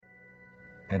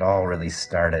It all really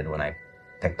started when I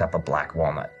picked up a black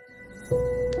walnut.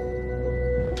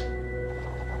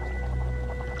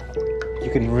 You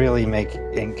can really make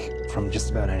ink from just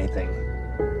about anything.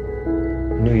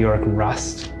 New York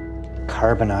rust,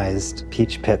 carbonized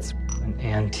peach pits, an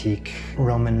antique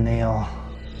Roman nail.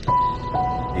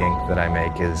 The ink that I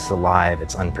make is alive,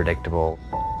 it's unpredictable,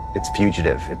 it's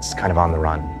fugitive, it's kind of on the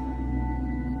run.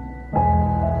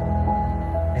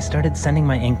 I started sending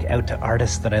my ink out to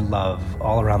artists that I love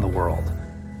all around the world.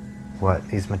 What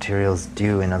these materials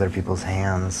do in other people's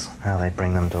hands, how they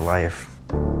bring them to life.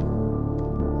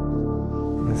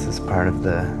 This is part of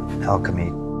the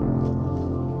alchemy.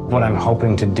 What I'm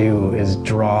hoping to do is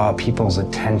draw people's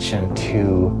attention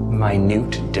to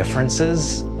minute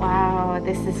differences. Wow,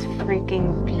 this is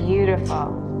freaking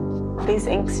beautiful. These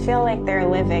inks feel like they're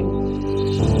living.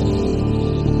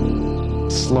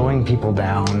 Slowing people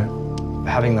down,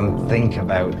 having them think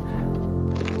about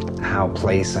how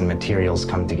place and materials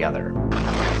come together.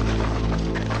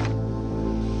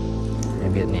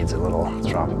 Maybe it needs a little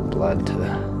drop of blood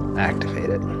to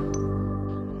activate it.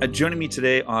 Joining me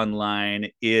today online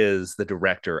is the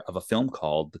director of a film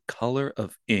called The Color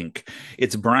of Ink.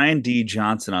 It's Brian D.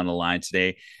 Johnson on the line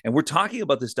today, and we're talking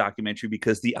about this documentary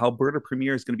because the Alberta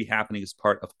premiere is going to be happening as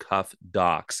part of Cuff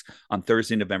Docs on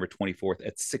Thursday, November 24th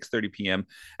at 6:30 p.m.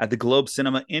 at the Globe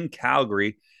Cinema in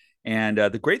Calgary. And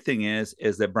the great thing is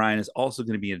that Brian is also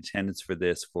going to be in attendance for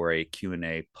this for a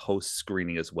Q&A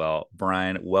post-screening as well.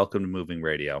 Brian, welcome to Moving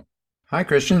Radio. Hi,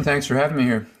 Christian. Thanks for having me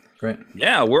here. Great.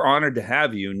 Yeah, we're honored to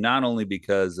have you, not only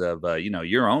because of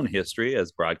your own history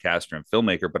as broadcaster and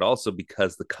filmmaker, but also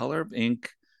because The Color of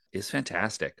Ink is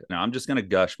fantastic. Now, I'm just going to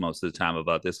gush most of the time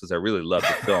about this because I really love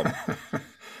the film.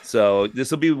 So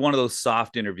this will be one of those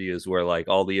soft interviews where like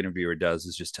all the interviewer does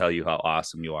is just tell you how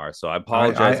awesome you are. So I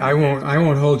apologize. I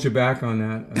won't hold you back on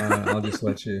that. I'll just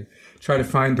let you try to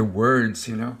find the words,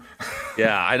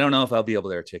 Yeah, I don't know if I'll be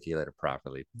able to articulate it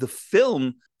properly. The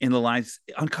film in the lines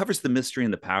uncovers the mystery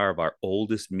and the power of our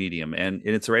oldest medium. And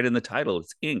it's right in the title,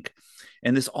 it's ink.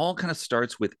 And this all kind of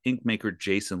starts with ink maker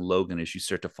Jason Logan as you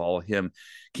start to follow him.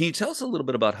 Can you tell us a little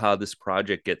bit about how this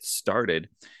project gets started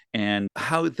and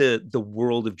how the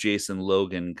world of Jason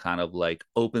Logan kind of like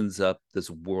opens up this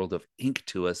world of ink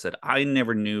to us that I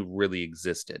never knew really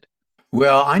existed?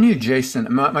 Well, I knew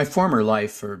Jason. My former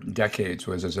life for decades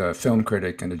was as a film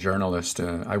critic and a journalist.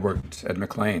 I worked at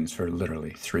Maclean's for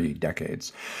literally 3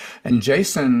 decades.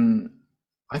 And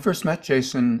I first met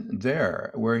Jason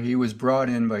there, where he was brought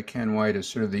in by Ken White as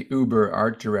sort of the Uber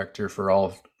art director for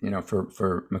all,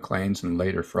 for Maclean's and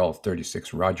later for all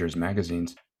 36 Rogers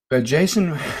magazines. But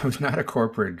Jason was not a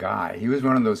corporate guy. He was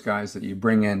one of those guys that you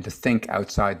bring in to think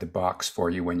outside the box for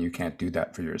you when you can't do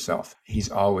that for yourself.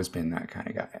 He's always been that kind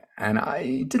of guy. And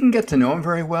I didn't get to know him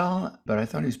very well, but I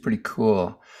thought he was pretty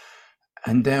cool.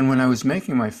 And then when I was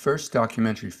making my first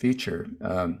documentary feature,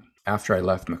 after I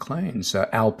left Maclean's,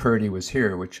 Al Purdy Was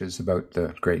Here, which is about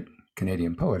the great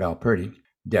Canadian poet Al Purdy,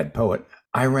 dead poet.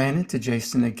 I ran into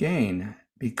Jason again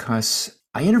because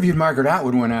I interviewed Margaret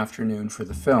Atwood one afternoon for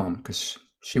the film because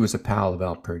she was a pal of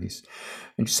Al Purdy's.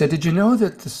 And she said, "Did you know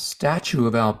that the statue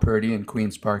of Al Purdy in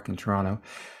Queen's Park in Toronto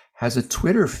has a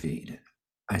Twitter feed?"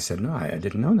 I said, "No, I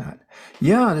didn't know that."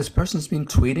 "Yeah, this person's been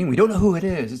tweeting. We don't know who it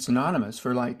is. It's anonymous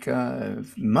for like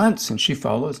months." And she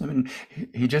follows him. And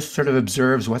he just sort of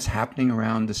observes what's happening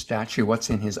around the statue, what's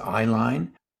in his eye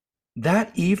line.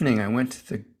 That evening, I went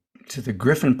to the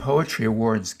Griffin Poetry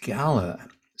Awards gala.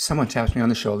 Someone taps me on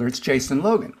the shoulder. It's Jason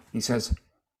Logan. He says,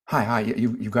 Hi,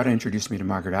 you've got to introduce me to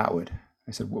Margaret Atwood.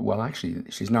 I said, well, actually,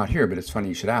 she's not here, but it's funny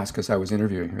you should ask because I was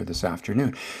interviewing her this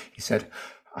afternoon. He said,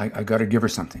 I got to give her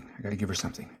something.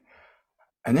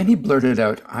 And then he blurted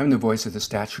out, "I'm the voice of the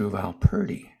statue of Al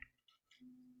Purdy."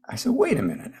 I said, wait a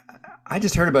minute. I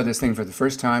just heard about this thing for the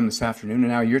first time this afternoon, and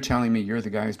now you're telling me you're the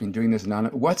guy who's been doing this.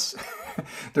 What's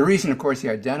the reason, of course, he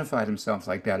identified himself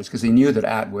like that is because he knew that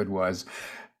Atwood was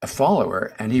a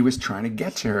follower, and he was trying to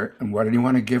get to her. And what did he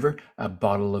want to give her? A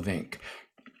bottle of ink.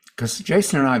 Because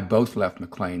Jason and I both left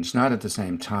Maclean's, not at the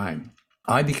same time.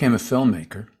 I became a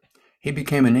filmmaker. He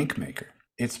became an ink maker.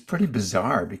 It's pretty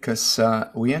bizarre because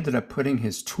we ended up putting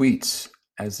his tweets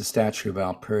as the statue of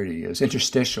Al Purdy as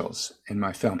interstitials in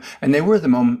my film. And they were the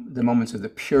moments of the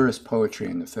purest poetry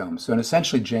in the film. So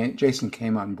essentially, Jason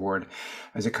came on board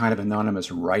as a kind of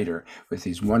anonymous writer with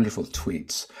these wonderful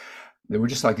tweets. They were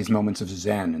just like these moments of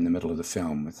zen in the middle of the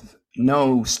film with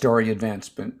no story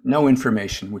advancement, no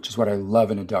information, which is what I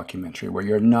love in a documentary, where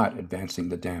you're not advancing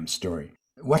the damn story.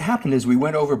 what happened is we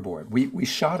went overboard. We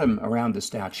shot him around the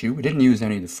statue. We didn't use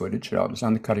any of the footage. It was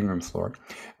on the cutting room floor.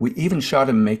 We even shot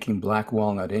him making black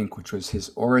walnut ink, which was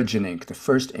his origin ink, the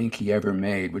first ink he ever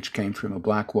made, which came from a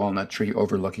black walnut tree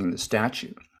overlooking the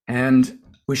statue. And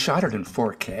we shot it in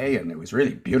 4K, and it was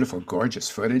really beautiful, gorgeous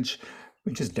footage.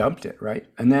 We just dumped it, right?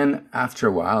 And then after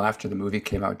a while, after the movie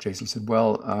came out, Jason said,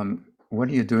 well, what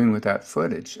are you doing with that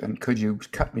footage? And could you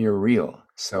cut me a reel?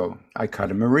 So I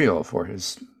cut him a reel for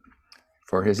his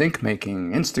ink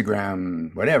making,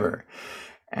 Instagram, whatever.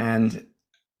 And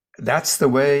that's the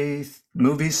way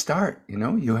movies start. You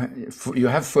know, you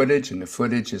have footage, and the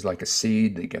footage is like a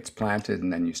seed that gets planted,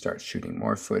 and then you start shooting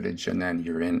more footage, and then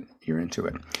you're into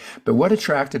it. But what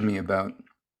attracted me about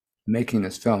making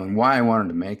this film and why I wanted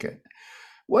to make it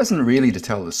wasn't really to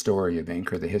tell the story of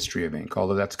ink or the history of ink,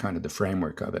 although that's kind of the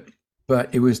framework of it.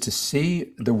 But it was to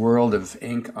see the world of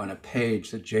ink on a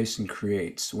page that Jason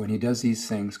creates when he does these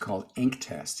things called ink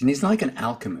tests. And he's like an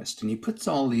alchemist, and he puts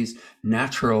all these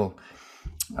natural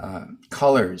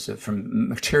colors from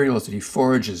materials that he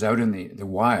forages out in the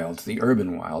wild, the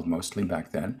urban wild mostly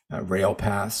back then, rail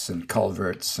paths and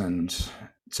culverts and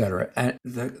etc. And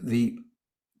the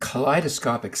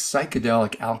kaleidoscopic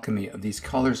psychedelic alchemy of these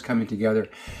colors coming together,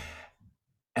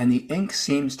 and the ink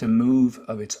seems to move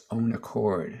of its own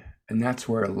accord. And that's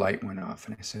where a light went off,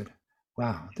 and I said,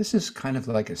 wow, this is kind of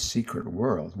like a secret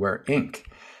world where ink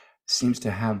seems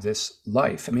to have this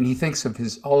life. I mean, he thinks of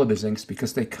all of his inks,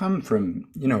 because they come from,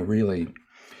 really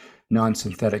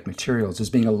non-synthetic materials, as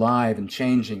being alive and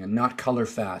changing and not color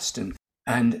fast.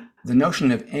 And the notion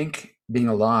of ink being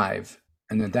alive,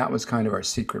 and that was kind of our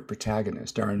secret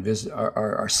protagonist,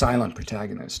 our silent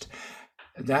protagonist,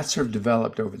 that sort of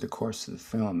developed over the course of the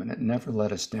film, and it never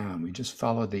let us down. We just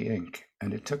followed the ink,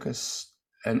 and it took us,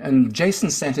 and Jason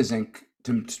sent his ink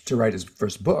to write his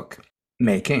first book.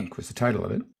 Make Ink was the title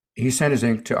of it. He sent his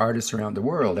ink to artists around the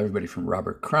world, everybody from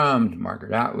Robert Crumb to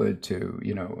Margaret Atwood to,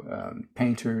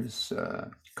 painters,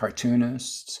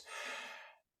 cartoonists.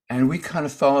 And we kind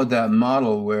of followed that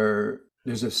model where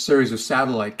there's a series of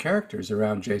satellite characters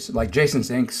around Jason. Like,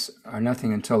 Jason's inks are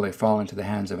nothing until they fall into the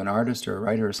hands of an artist or a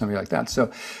writer or something like that.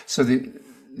 So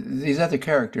these other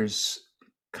characters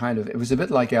it was a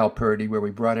bit like Al Purdy, where we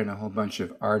brought in a whole bunch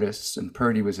of artists, and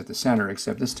Purdy was at the center,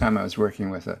 except this time I was working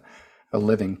with a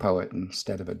living poet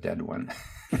instead of a dead one.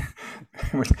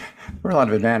 There were a lot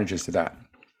of advantages to that.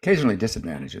 Occasionally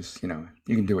disadvantages. You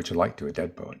can do what you like to a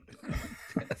dead poet.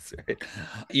 That's right.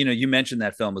 You mentioned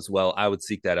that film as well. I would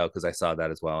seek that out because I saw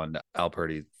that as well. And Al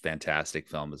Purdy, fantastic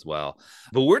film as well.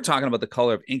 But we're talking about The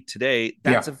Color of Ink today.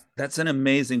 That's an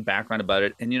amazing background about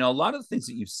it. And, a lot of the things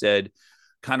that you said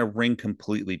kind of ring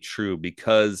completely true,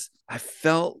 because I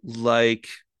felt like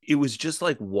it was just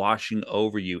like washing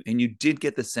over you. And you did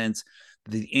get the sense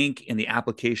the ink and the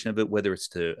application of it, whether it's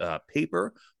to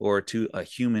paper or to a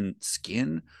human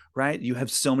skin, right? You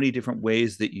have so many different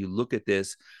ways that you look at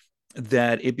this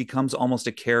that it becomes almost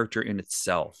a character in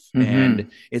itself. Mm-hmm.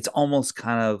 And it's almost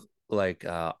kind of like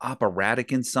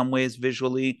operatic in some ways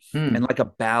visually, and like a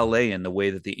ballet in the way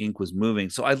that the ink was moving.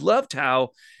 So I loved how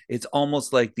it's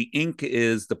almost like the ink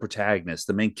is the protagonist,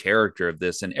 the main character of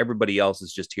this, and everybody else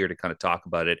is just here to kind of talk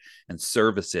about it and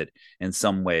service it in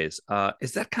some ways.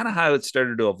 Is that kind of how it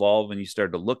started to evolve when you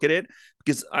started to look at it?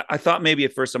 Because I thought maybe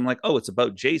at first I'm like, oh, it's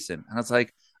about Jason. And I was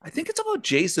like, I think it's about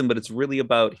Jason, but it's really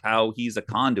about how he's a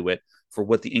conduit for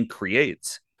what the ink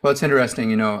creates. Well, it's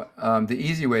interesting, the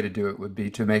easy way to do it would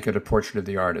be to make it a portrait of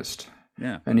the artist.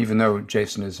 Yeah. And even though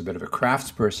Jason is a bit of a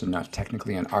craftsperson, not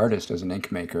technically an artist as an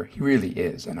ink maker, he really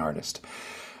is an artist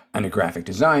and a graphic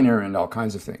designer and all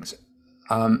kinds of things.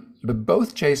 But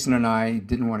both Jason and I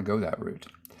didn't want to go that route.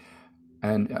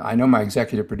 And I know my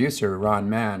executive producer, Ron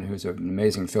Mann, who's an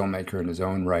amazing filmmaker in his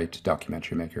own right,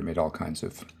 documentary maker, made all kinds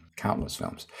of countless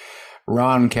films.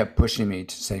 Ron kept pushing me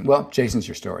to saying, well, Jason's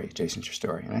your story.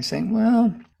 And I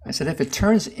said, if it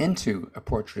turns into a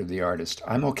portrait of the artist,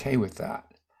 I'm okay with that.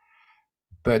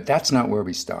 But that's not where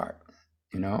we start,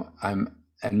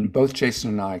 and both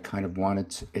Jason and I kind of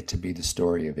wanted it to be the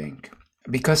story of ink,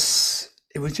 because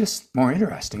it was just more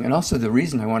interesting. And also the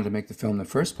reason I wanted to make the film in the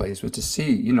first place was to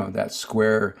see, that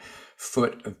square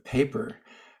foot of paper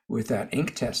with that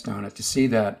ink test on it, to see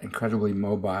that incredibly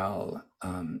mobile,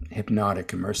 hypnotic,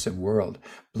 immersive world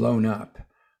blown up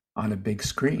on a big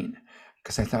screen.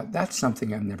 Because I thought, that's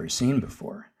something I've never seen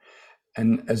before.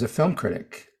 And as a film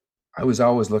critic, I was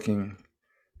always looking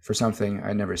for something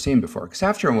I'd never seen before. Because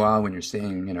after a while, when you're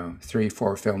seeing,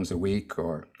 3-4 films a week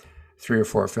or 3 or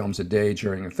 4 films a day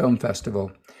during a film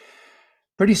festival,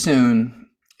 pretty soon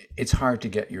it's hard to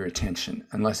get your attention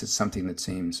unless it's something that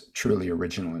seems truly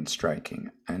original and striking.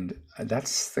 And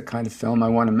that's the kind of film I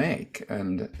want to make.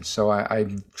 And so I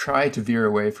try to veer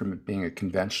away from it being a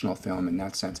conventional film in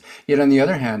that sense. Yet on the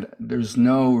other hand, there's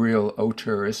no real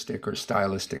auteuristic or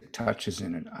stylistic touches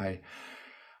in it. I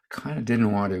kind of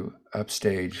didn't want to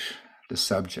upstage the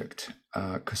subject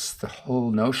because the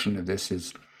whole notion of this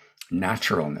is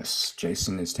naturalness.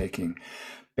 Jason is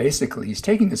basically, he's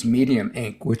taking this medium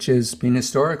ink, which has been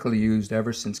historically used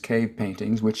ever since cave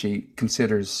paintings, which he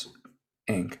considers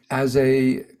ink, as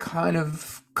a kind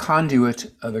of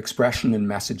conduit of expression and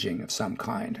messaging of some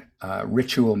kind,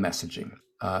 ritual messaging,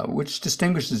 which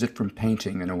distinguishes it from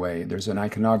painting in a way. There's an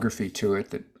iconography to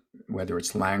it that, whether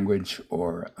it's language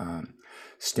or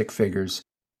stick figures.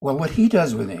 Well, what he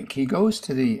does with ink, he goes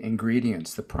to the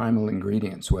ingredients, the primal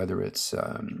ingredients, whether it's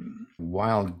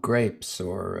wild grapes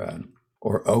or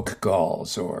oak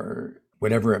galls or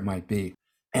whatever it might be.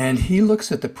 And he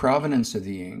looks at the provenance of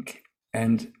the ink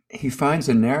and he finds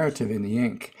a narrative in the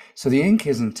ink. So the ink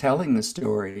isn't telling the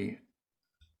story,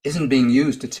 isn't being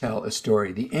used to tell a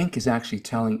story. The ink is actually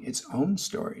telling its own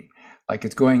story. Like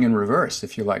it's going in reverse,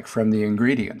 if you like, from the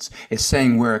ingredients. It's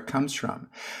saying where it comes from.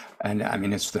 And I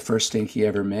mean, it's the first ink he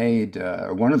ever made,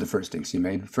 or one of the first inks he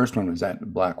made. The first one was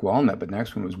that black walnut, but the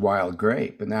next one was wild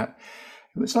grape. And that,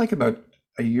 it was like about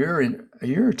a year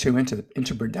or two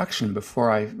into production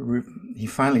before he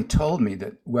finally told me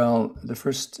that, well, the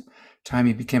first time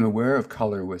he became aware of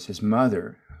color was his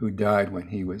mother, who died when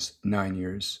he was 9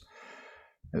 years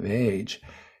of age,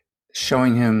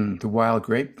 showing him the wild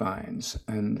grapevines.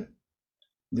 And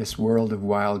this world of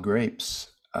wild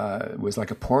grapes was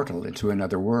like a portal into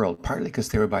another world, partly because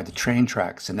they were by the train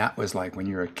tracks. And that was like, when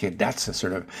you're a kid, that's a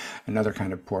sort of another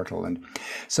kind of portal. And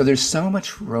so there's so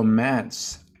much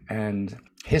romance and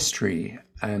history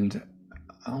and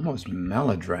almost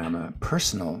melodrama,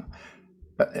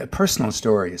 a personal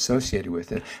story associated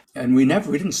with it. And we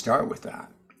didn't start with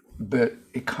that, but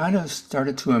it kind of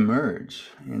started to emerge,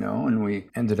 and we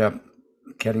ended up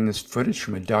getting this footage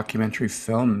from a documentary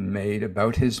film made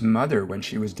about his mother when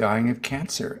she was dying of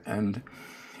cancer. And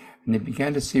you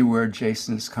began to see where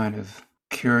Jason's kind of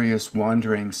curious,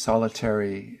 wandering,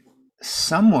 solitary,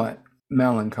 somewhat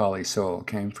melancholy soul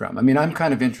came from. I mean, I'm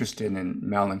kind of interested in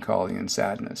melancholy and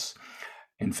sadness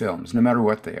in films, no matter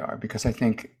what they are, because I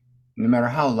think no matter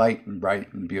how light and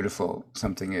bright and beautiful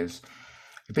something is,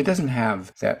 if it doesn't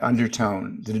have that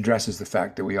undertone that addresses the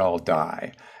fact that we all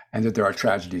die and that there are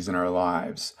tragedies in our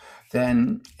lives,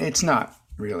 then it's not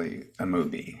really a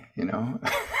movie,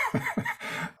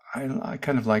 I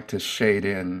kind of like to shade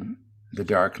in the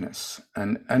darkness.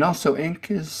 And also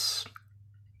ink is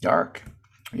dark.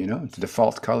 The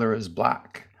default color is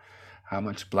black. How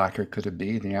much blacker could it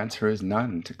be? The answer is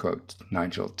none, to quote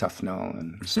Nigel Tufnell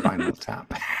and Spinal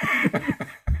Tap.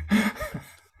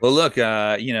 Well, look,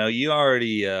 you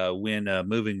already win a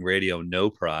Moving Radio No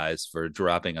Prize for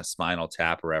dropping a Spinal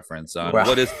Tap reference on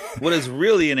what is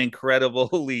really an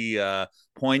incredibly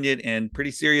poignant and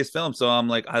pretty serious film. So I'm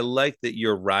like, I like that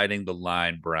you're riding the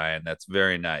line, Brian. That's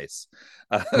very nice.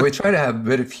 We try to have a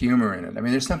bit of humor in it. I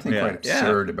mean, there's something quite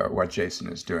absurd about what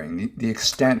Jason is doing. The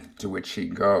extent to which he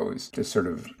goes to sort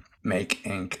of make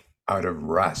ink out of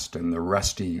rust and the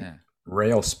rusty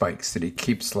rail spikes that he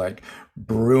keeps like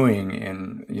brewing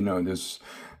in, this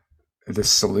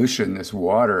solution, this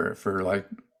water for like,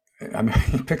 I mean,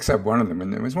 he picks up one of them,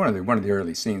 and it was one of the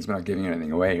early scenes. I'm not giving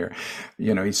anything away here.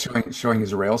 He's showing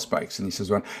his rail spikes, and he says,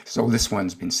 "Well, so this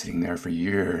one's been sitting there for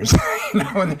years."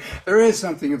 And there is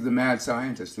something of the mad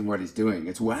scientist in what he's doing.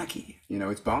 It's wacky,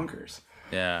 it's bonkers.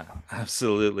 Yeah,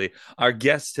 absolutely. Our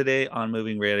guest today on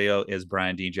Moving Radio is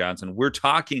Brian D. Johnson. We're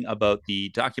talking about the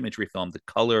documentary film, The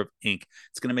Color of Ink.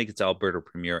 It's going to make its Alberta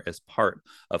premiere as part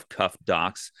of Cuff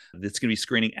Docs. It's going to be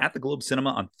screening at the Globe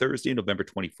Cinema on Thursday, November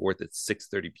 24th at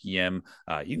 6:30 p.m.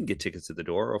 You can get tickets at the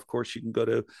door. Of course, you can go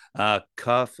to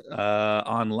Cuff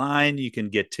online. You can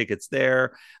get tickets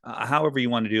there, however you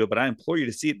want to do it. But I implore you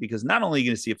to see it, because not only are you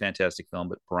going to see a fantastic film,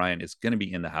 but Brian is going to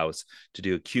be in the house to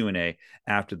do a Q&A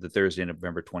after the Thursday,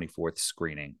 November 24th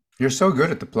screening. You're so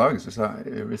good at the plugs.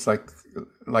 It's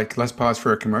like let's pause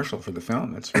for a commercial for the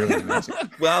film. It's really amazing.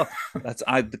 Well,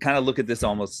 I kind of look at this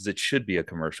almost as it should be a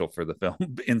commercial for the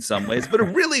film in some ways, but a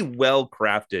really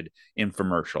well-crafted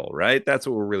infomercial, right? That's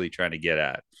what we're really trying to get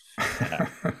at.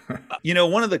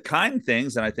 One of the kind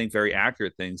things, and I think very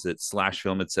accurate things, that Slash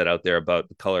Film had said out there about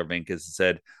The Color of Ink is, it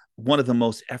said, one of the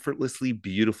most effortlessly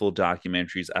beautiful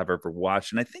documentaries I've ever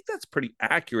watched. And I think that's pretty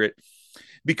accurate,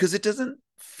 because it doesn't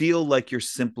feel like you're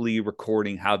simply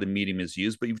recording how the medium is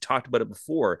used, but you've talked about it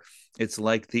before. It's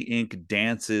like the ink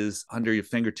dances under your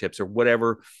fingertips or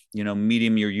whatever,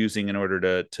 medium you're using in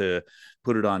order to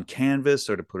put it on canvas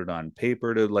or to put it on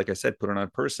paper, to, like I said, put it on a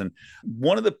person.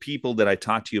 One of the people that I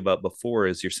talked to you about before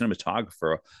is your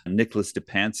cinematographer, Nicholas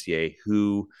Depensier,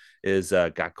 who is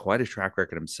got quite a track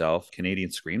record himself,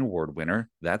 Canadian Screen Award winner,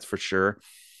 that's for sure.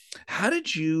 How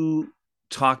did you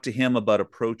talk to him about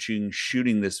approaching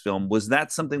shooting this film? Was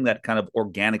that something that kind of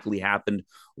organically happened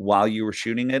while you were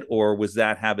shooting it, or was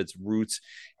that have its roots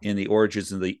in the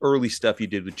origins and the early stuff you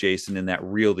did with Jason in that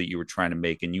reel that you were trying to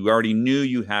make, and you already knew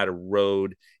you had a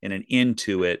road and an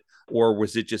into it, or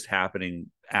was it just happening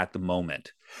at the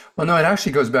moment? Well, no, it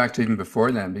actually goes back to even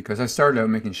before then, because I started out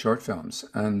making short films,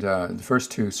 and the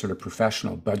first two sort of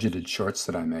professional budgeted shorts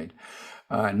that I made,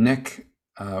 Nick,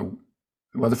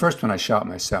 well, the first one I shot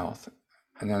myself,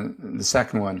 and then the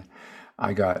second one,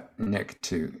 I got Nick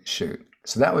to shoot.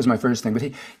 So that was my first thing.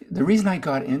 But the reason I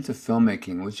got into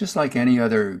filmmaking was just like any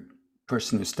other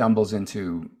person who stumbles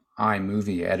into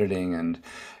iMovie editing and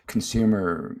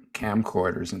consumer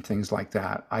camcorders and things like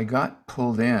that. I got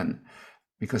pulled in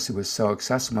because it was so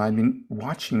accessible. I'd been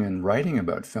watching and writing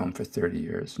about film for 30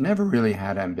 years, never really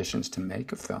had ambitions to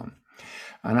make a film.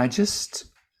 And I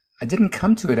didn't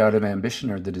come to it out of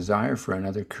ambition or the desire for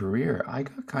another career. I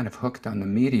got kind of hooked on the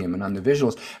medium and on the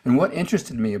visuals. And what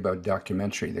interested me about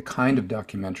documentary, the kind of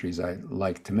documentaries I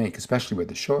like to make, especially with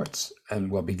the shorts,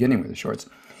 and well, beginning with the shorts,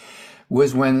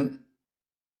 was when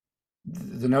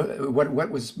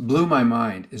what blew my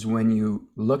mind is when you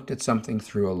looked at something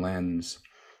through a lens,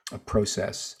 a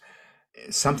process,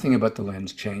 something about the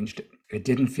lens changed it. It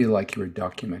didn't feel like you were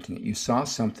documenting it. You saw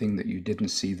something that you didn't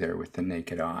see there with the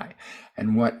naked eye.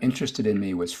 And what interested in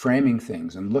me was framing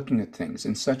things and looking at things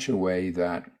in such a way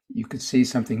that you could see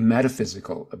something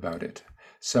metaphysical about it.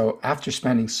 So after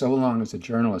spending so long as a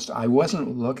journalist, I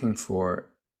wasn't looking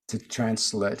to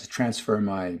transfer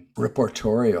my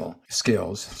reportorial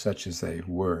skills, such as they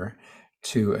were,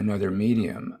 to another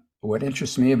medium. What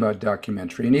interests me about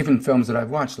documentary, and even films that I've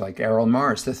watched, like Errol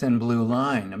Morris, The Thin Blue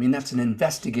Line, I mean, that's an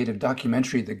investigative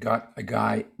documentary that got a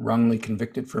guy wrongly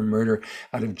convicted for murder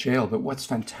out of jail. But what's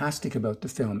fantastic about the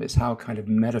film is how kind of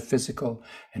metaphysical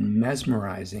and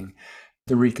mesmerizing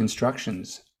the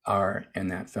reconstructions are in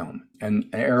that film. And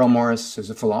Errol Morris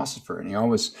is a philosopher, and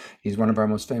he's one of our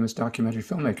most famous documentary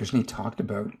filmmakers, and he talked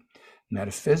about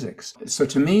metaphysics. So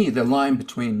to me, the line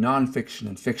between nonfiction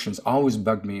and fiction's always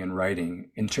bugged me in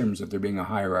writing, in terms of there being a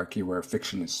hierarchy where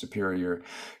fiction is superior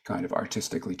kind of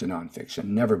artistically to nonfiction.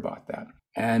 Never bought that.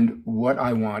 And what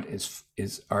I want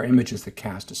is our images that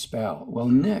cast a spell. Well,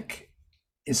 Nick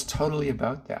is totally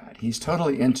about that. He's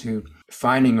totally into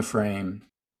finding a frame.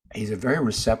 He's a very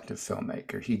receptive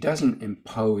filmmaker. He doesn't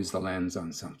impose the lens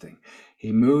on something.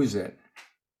 He moves it,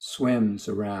 swims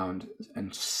around,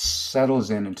 and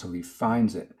settles in until he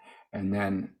finds it. And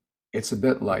then it's a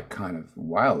bit like kind of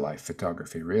wildlife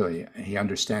photography, really. He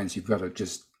understands you've got to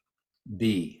just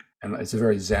be. And it's a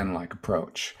very Zen-like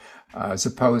approach, as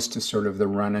opposed to sort of the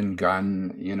run and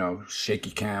gun,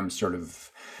 shaky cam sort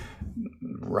of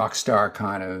rock star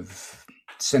kind of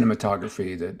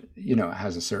cinematography that,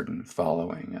 has a certain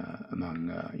following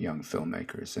among young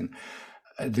filmmakers. And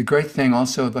the great thing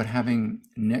also about having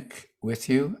Nick with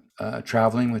you,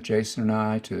 traveling with Jason and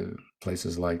I to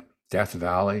places like Death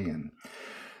Valley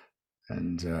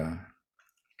and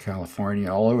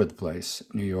California, all over the place,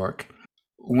 New York.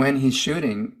 When he's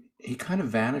shooting, he kind of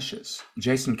vanishes.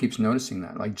 Jason keeps noticing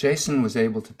that. Like, Jason was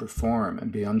able to perform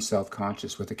and be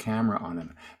unself-conscious with a camera on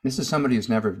him. This is somebody who's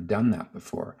never done that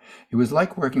before. It was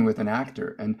like working with an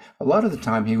actor. And a lot of the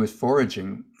time he was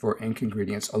foraging for ink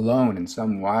ingredients alone in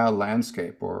some wild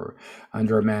landscape or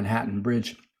under a Manhattan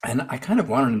bridge. And I kind of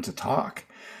wanted him to talk.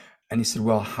 And he said,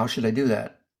 well, how should I do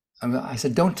that? I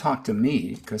said, don't talk to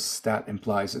me, because that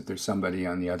implies that there's somebody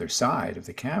on the other side of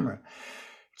the camera.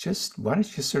 Why don't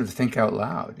you just sort of think out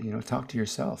loud, talk to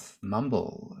yourself,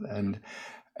 mumble. And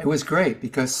it was great,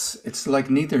 because it's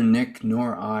like neither Nick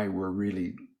nor I were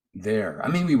really there. I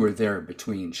mean, we were there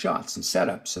between shots and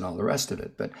setups and all the rest of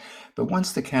it. But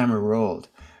once the camera rolled,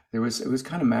 it was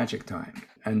kind of magic time.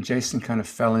 And Jason kind of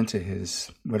fell into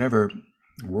his whatever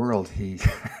world he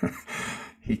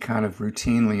he kind of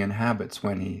routinely inhabits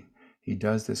when he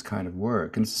does this kind of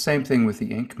work. And it's the same thing with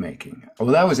the ink making. Well,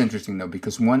 that was interesting, though,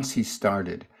 because once he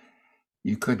started,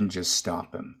 you couldn't just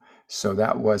stop him. So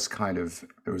that was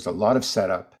there was a lot of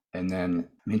setup. And then,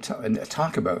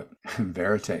 talk about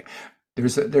verite.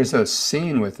 There's a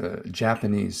scene with a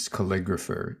Japanese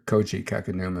calligrapher, Koji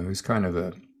Kakunuma, who's kind of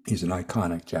a He's an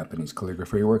iconic Japanese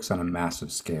calligrapher. He works on a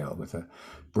massive scale with a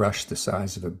brush the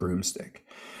size of a broomstick.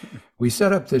 We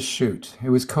set up this shoot. It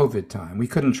was COVID time. We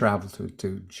couldn't travel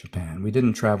to Japan. We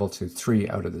didn't travel to 3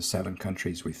 out of the 7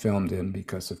 countries we filmed in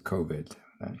because of COVID.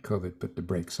 COVID put the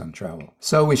brakes on travel.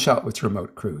 So we shot with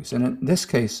remote crews. And in this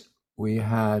case, we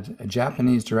had a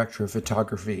Japanese director of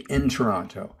photography in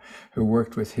Toronto who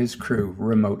worked with his crew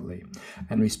remotely.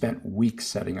 And we spent weeks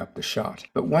setting up the shot.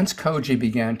 But once Koji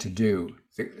began to do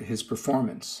his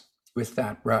performance with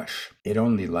that brush, it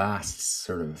only lasts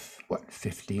sort of,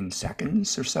 15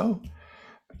 seconds or so?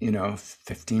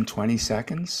 15, 20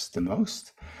 seconds, the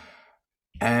most.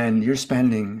 And you're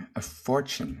spending a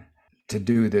fortune to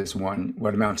do this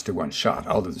what amounts to one shot,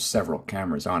 although there's several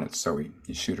cameras on it, so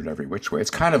you shoot it every which way. It's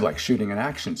kind of like shooting an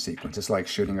action sequence. It's like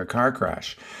shooting a car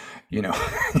crash, you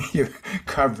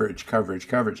coverage.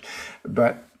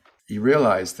 But you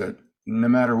realize that no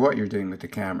matter what you're doing with the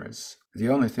cameras, the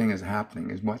only thing is happening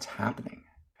is what's happening.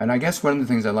 And I guess one of the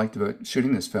things I liked about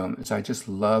shooting this film is I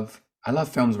love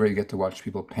films where you get to watch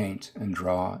people paint and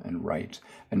draw and write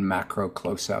and macro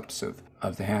close-ups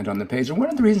of the hand on the page. And one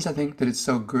of the reasons I think that it's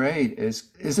so great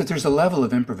is that there's a level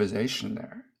of improvisation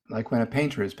there. Like when a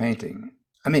painter is painting,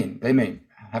 I mean, they may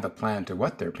have a plan to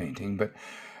what they're painting, but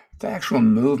the actual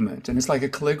movement, and it's like a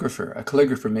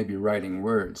calligrapher may be writing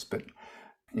words, but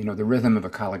the rhythm of a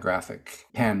calligraphic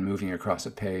pen moving across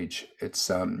a page, it's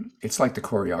like the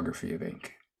choreography of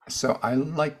ink. So I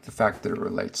like the fact that it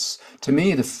relates. To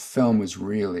me, the film was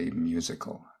really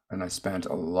musical, and I spent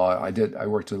a lot. I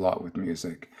worked a lot with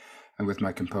music and with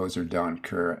my composer, Don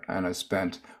Kerr, and I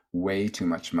spent way too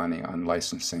much money on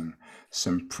licensing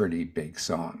some pretty big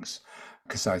songs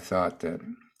because I thought that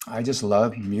I just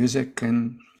love music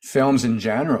and films in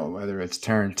general, whether it's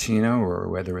Tarantino or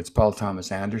whether it's Paul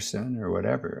Thomas Anderson or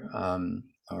whatever,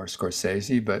 or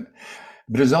Scorsese, but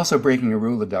it's also breaking a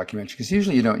rule of documentary, because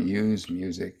usually you don't use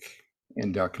music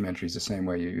in documentaries the same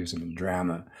way you use it in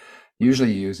drama.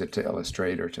 Usually you use it to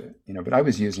illustrate or to, but I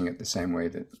was using it the same way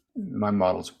that my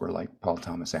models were like Paul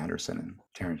Thomas Anderson and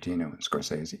Tarantino and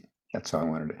Scorsese. That's how I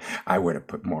wanted it. I would have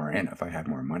put more in if I had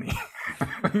more money.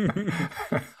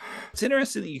 It's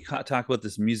interesting that you talk about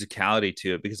this musicality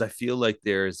to it, because I feel like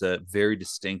there's a very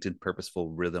distinct and purposeful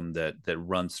rhythm that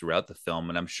runs throughout the film.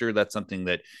 And I'm sure that's something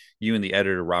that you and the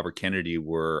editor, Robert Kennedy,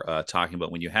 were talking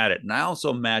about when you had it. And I also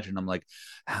imagine, I'm like,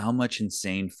 how much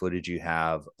insane footage you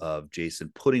have of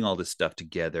Jason putting all this stuff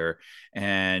together,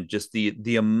 and just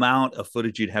the amount of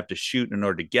footage you'd have to shoot in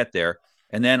order to get there.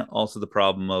 And then also the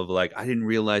problem of like, I didn't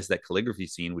realize that calligraphy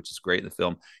scene, which is great in the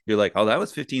film. You're like, oh, that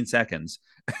was 15 seconds.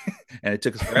 And it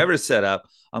took us forever to set up.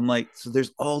 I'm like, so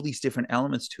there's all these different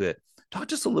elements to it. Talk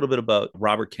just a little bit about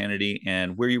Robert Kennedy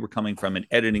and where you were coming from in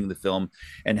editing the film,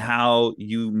 and how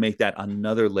you make that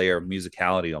another layer of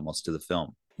musicality almost to the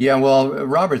film. Yeah, well,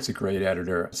 Robert's a great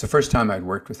editor. It's the first time I'd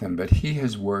worked with him, but he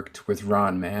has worked with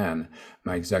Ron Mann,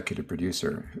 my executive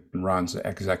producer. Ron's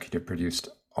executive produced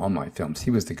all my films.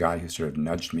 He was the guy who sort of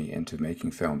nudged me into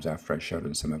making films after I showed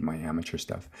him some of my amateur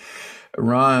stuff.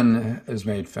 Ron has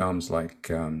made films like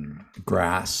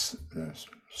Grass, the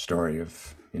story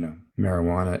of,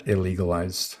 marijuana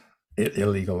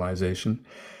illegalization.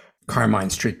 Carmine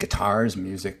Street Guitars,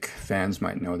 music fans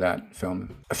might know that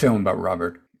film. A film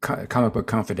about Comic Book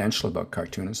Confidential, about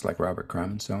cartoonists like Robert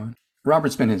Crumb and so on.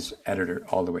 Robert's been his editor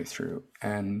all the way through.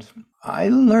 And I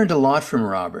learned a lot from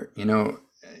Robert.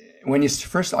 When you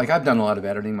first, I've done a lot of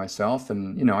editing myself,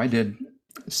 and, I did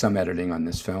some editing on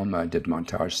this film. I did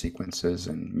montage sequences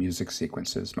and music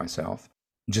sequences myself,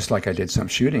 just like I did some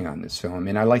shooting on this film. I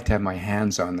mean, I like to have my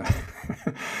hands on the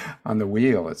on the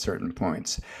wheel at certain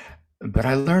points. But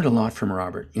I learned a lot from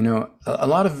Robert. A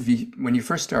lot of when you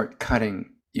first start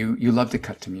cutting, you love to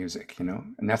cut to music,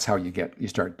 and that's how you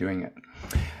start doing it.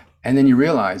 And then you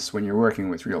realize when you're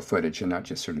working with real footage and not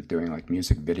just sort of doing like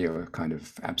music video kind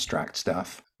of abstract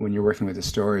stuff, when you're working with a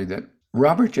story, that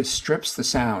Robert just strips the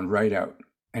sound right out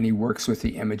and he works with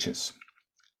the images.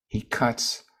 He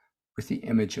cuts with the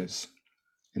images,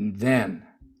 and then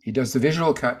he does the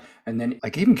visual cut, and then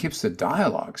even keeps the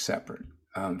dialogue separate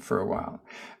for a while.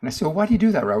 And I said, well, why do you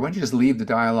do that, Robert? Why don't you just leave the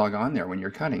dialogue on there when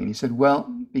you're cutting? And he said,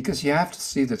 well, because you have to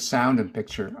see that sound and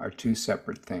picture are two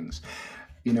separate things.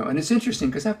 And it's interesting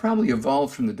because that probably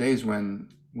evolved from the days when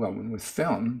with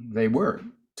film, they were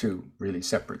two really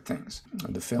separate things.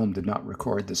 The film did not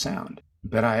record the sound.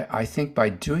 But I think by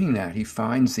doing that, he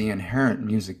finds the inherent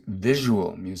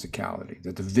visual musicality,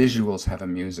 that the visuals have a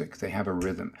music, they have a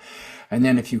rhythm. And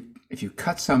then if you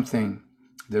cut something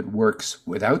that works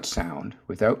without sound,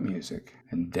 without music,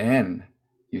 and then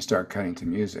you start cutting to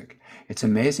music, it's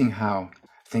amazing how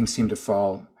things seem to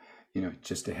fall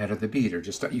just ahead of the beat, or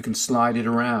just you can slide it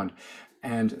around,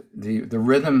 and the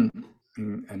rhythm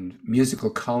and musical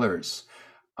colors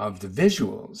of the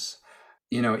visuals,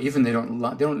 even they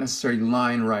don't necessarily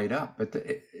line right up, but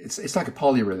it's like a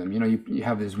polyrhythm. You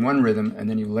have this one rhythm, and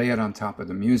then you lay it on top of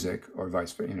the music, or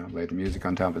vice versa. Lay the music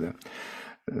on top of the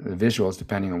visuals,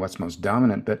 depending on what's most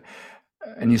dominant.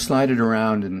 And you slide it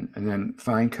around and then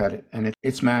fine cut it, and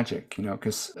it's magic.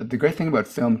 Because the great thing about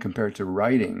film compared to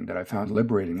writing that I found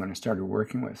liberating when I started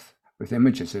working with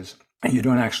images is you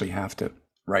don't actually have to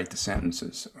write the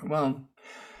sentences. Well,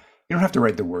 you don't have to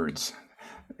write the words.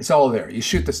 It's all there. You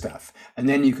shoot the stuff, and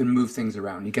then you can move things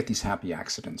around. You get these happy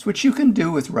accidents, which you can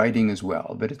do with writing as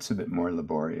well, but it's a bit more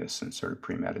laborious and sort of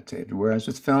premeditated. Whereas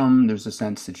with film, there's a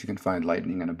sense that you can find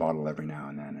lightning in a bottle every now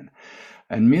and then.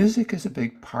 And music is a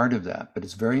big part of that, but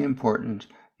it's very important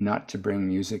not to bring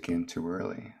music in too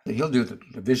early. He'll do the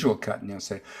visual cut, and he'll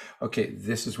say, okay,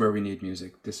 this is where we need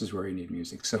music. This is where we need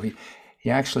music. So he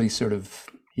actually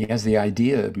he has the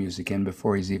idea of music in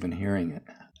before he's even hearing it.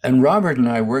 And Robert and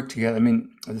I worked together. I mean,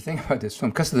 the thing about this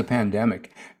film, because of the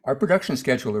pandemic, our production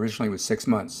schedule originally was 6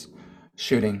 months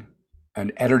shooting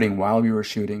and editing while we were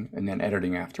shooting, and then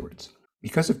editing afterwards.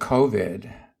 Because of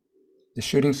COVID, the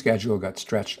shooting schedule got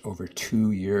stretched over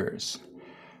 2 years,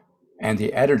 and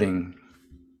the editing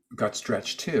got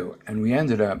stretched too. And we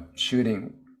ended up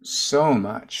shooting so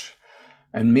much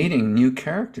and meeting new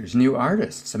characters, new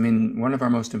artists. I mean, one of our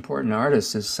most important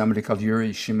artists is somebody called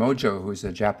Yuri Shimojo, who's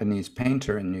a Japanese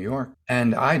painter in New York.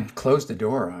 And I'd closed the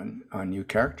door on new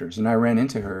characters, and I ran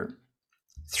into her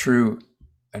through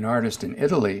an artist in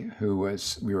Italy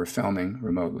we were filming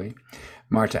remotely,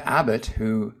 Marta Abbott,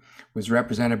 who was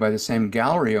represented by the same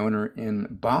gallery owner in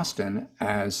Boston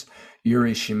as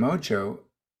Yuri Shimojo.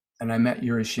 And I met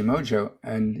Yuri Shimojo,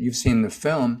 and you've seen the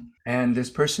film. And this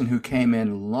person who came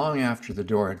in long after the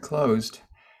door had closed,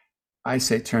 I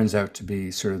say turns out to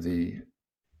be sort of the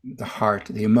heart,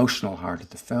 the emotional heart of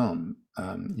the film.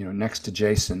 Next to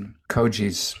Jason,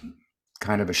 Koji's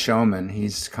kind of a showman.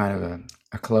 He's kind of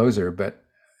a closer, but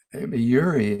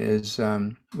Yuri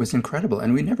was incredible,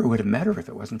 and we never would have met her if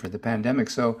it wasn't for the pandemic.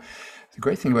 So the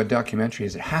great thing about documentary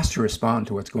is it has to respond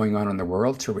to what's going on in the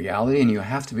world, to reality, and you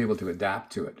have to be able to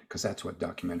adapt to it, because that's what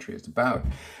documentary is about.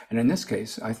 And in this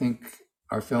case, I think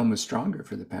our film was stronger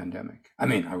for the pandemic. I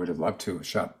mean, I would have loved to have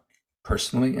shot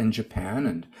personally in Japan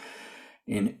and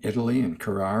in Italy and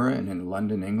Carrara and in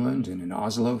London, England, and in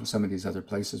Oslo, some of these other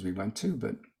places we went to,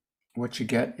 but what you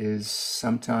get is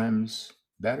sometimes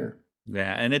better.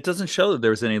 Yeah, and it doesn't show that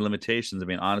there's any limitations. I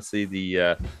mean, honestly,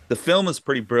 the film is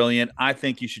pretty brilliant. I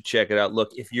think you should check it out.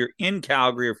 Look, if you're in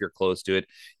Calgary or if you're close to it,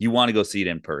 you want to go see it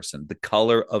in person. The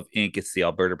Color of Ink, it's the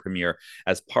Alberta premiere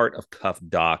as part of Cuff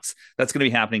Docs. That's going to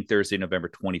be happening Thursday, November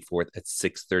 24th at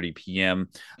 6:30 p.m.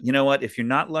 You know what? If you're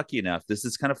not lucky enough, this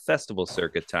is kind of festival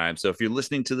circuit time. So if you're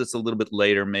listening to this a little bit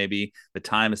later, maybe the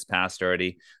time has passed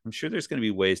already, I'm sure there's going to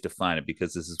be ways to find it,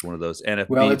 because this is one of those NFB.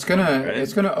 Well, it's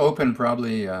gonna open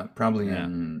probably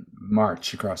in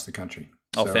March across the country.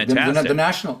 Oh, so fantastic!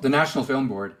 The National Film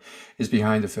Board is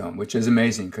behind the film, which is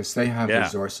amazing, because they have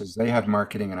resources, they have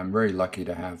marketing, and I'm very lucky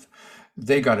to have.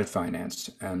 They got it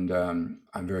financed, and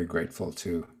I'm very grateful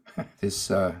to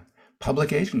this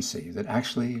public agency that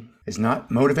actually is not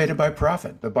motivated by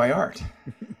profit, but by art.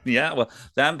 Yeah, well,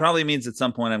 that probably means at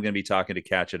some point I'm going to be talking to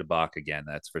Katja de Bach again.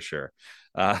 That's for sure.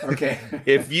 Okay.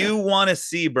 If you want to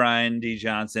see Brian D.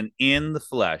 Johnson in the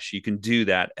flesh, you can do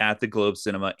that at the Globe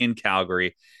Cinema in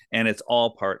Calgary, and it's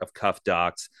all part of Cuff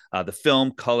Docs. The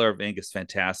film Color of Ink is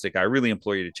fantastic. I really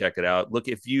implore you to check it out. Look,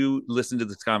 if you listen to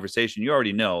this conversation, you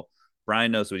already know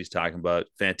Brian knows what he's talking about.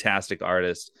 Fantastic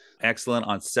artist, excellent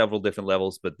on several different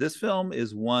levels, but this film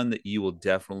is one that you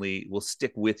will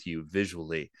stick with you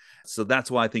visually. So that's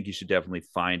why I think you should definitely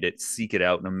find it, seek it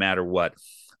out no matter what.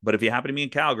 But if you happen to be in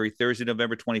Calgary, Thursday,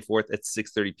 November 24th at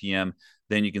 6:30 p.m.,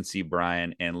 then you can see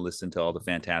Brian and listen to all the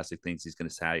fantastic things he's going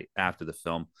to say after the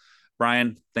film.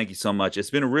 Brian, thank you so much.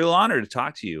 It's been a real honor to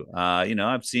talk to you.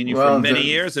 I've seen you for many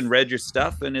years and read your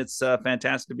stuff, and it's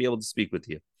fantastic to be able to speak with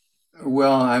you.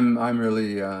 Well, I'm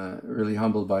really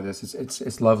humbled by this.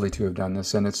 It's lovely to have done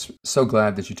this, and it's so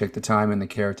glad that you take the time and the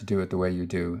care to do it the way you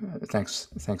do. Thanks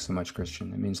so much,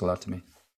 Christian. It means a lot to me.